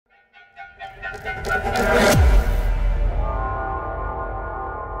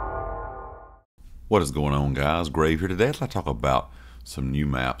What is going on, guys? Grave here. Today I'd like to talk about some new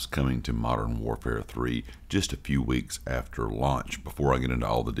maps coming to Modern Warfare 3 just a few weeks after launch. Before I get into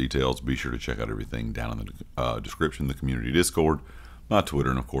all the details, be sure to check out everything down in the description, the community Discord, my Twitter,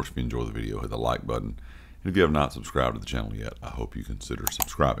 and of course if you enjoy the video, hit the like button. And if you have not subscribed to the channel yet, I hope you consider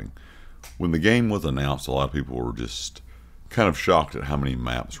subscribing. When the game was announced, a lot of people were just kind of shocked at how many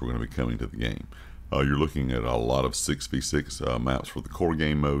maps were going to be coming to the game. You're looking at a lot of 6v6 maps for the core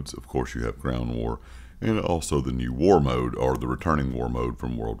game modes. Of course, you have Ground War and also the new War mode, or the returning War mode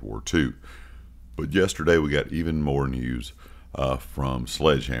from World War II. But yesterday we got even more news from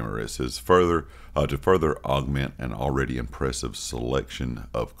Sledgehammer. It says to further augment an already impressive selection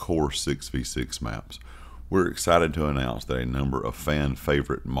of core 6v6 maps, we're excited to announce that a number of fan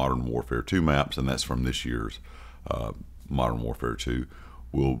favorite Modern Warfare 2 maps, and that's from this year's Modern Warfare 2,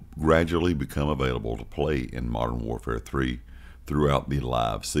 will gradually become available to play in Modern Warfare 3 throughout the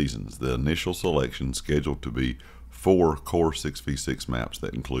live seasons. The initial selection, scheduled to be 4 core 6v6 maps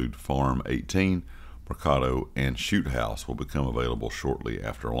that include Farm 18, Mercado, and Shoot House, will become available shortly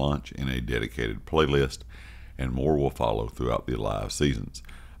after launch in a dedicated playlist, and more will follow throughout the live seasons.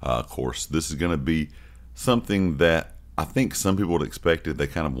 Of course, this is going to be something that I think some people had expected. They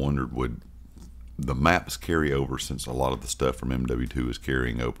kind of wondered, would the maps carry over, since a lot of the stuff from MW2 is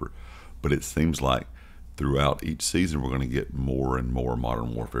carrying over. But it seems like throughout each season we're going to get more and more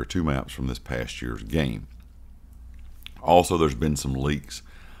Modern Warfare 2 maps from this past year's game. Also, there's been some leaks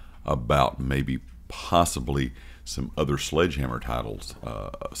about maybe possibly some other Sledgehammer titles,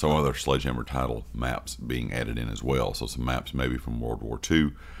 some other Sledgehammer title maps being added in as well. So some maps maybe from World War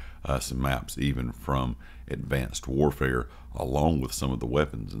II, some maps even from Advanced Warfare, along with some of the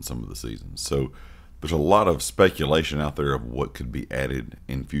weapons in some of the seasons. So there's a lot of speculation out there of what could be added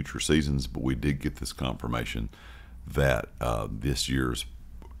in future seasons, but we did get this confirmation that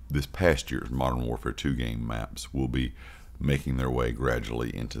this past year's Modern Warfare 2 game maps will be making their way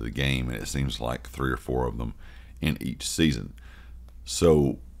gradually into the game, and it seems like 3 or 4 of them in each season.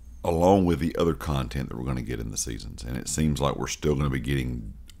 So along with the other content that we're going to get in the seasons, and it seems like we're still going to be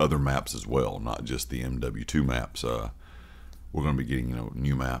getting other maps as well, not just the MW2 maps. We're going to be getting,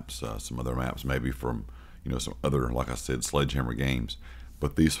 new maps, some other maps maybe from, some other, like I said, Sledgehammer games.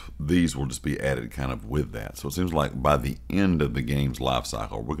 But these will just be added kind of with that. So it seems like by the end of the game's life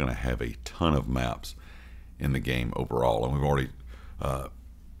cycle, we're going to have a ton of maps in the game overall. And we've already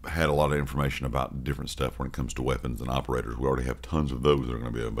had a lot of information about different stuff when it comes to weapons and operators. We already have tons of those that are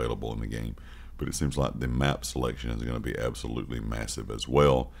going to be available in the game. But it seems like the map selection is going to be absolutely massive as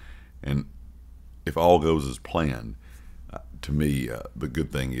well. And if all goes as planned, to me, the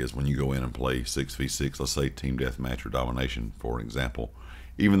good thing is when you go in and play 6v6, let's say Team Deathmatch or Domination, for example,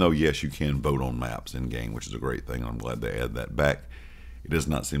 even though, yes, you can vote on maps in-game, which is a great thing, I'm glad they add that back, it does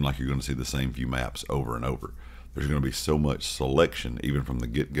not seem like you're going to see the same few maps over and over. There's going to be so much selection, even from the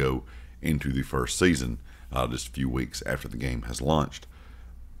get-go into the first season, just a few weeks after the game has launched,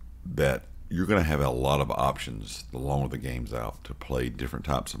 that you're going to have a lot of options the longer the game's out to play different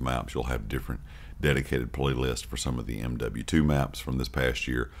types of maps. You'll have different dedicated playlists for some of the MW2 maps from this past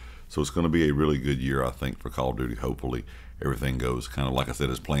year. So it's going to be a really good year, I think, for Call of Duty. Hopefully everything goes kind of like I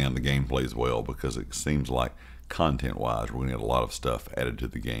said as planned. The game plays well, because it seems like content-wise we're going to get a lot of stuff added to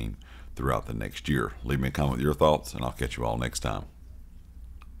the game throughout the next year. Leave me a comment with your thoughts, and I'll catch you all next time.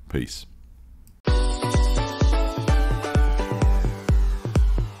 Peace.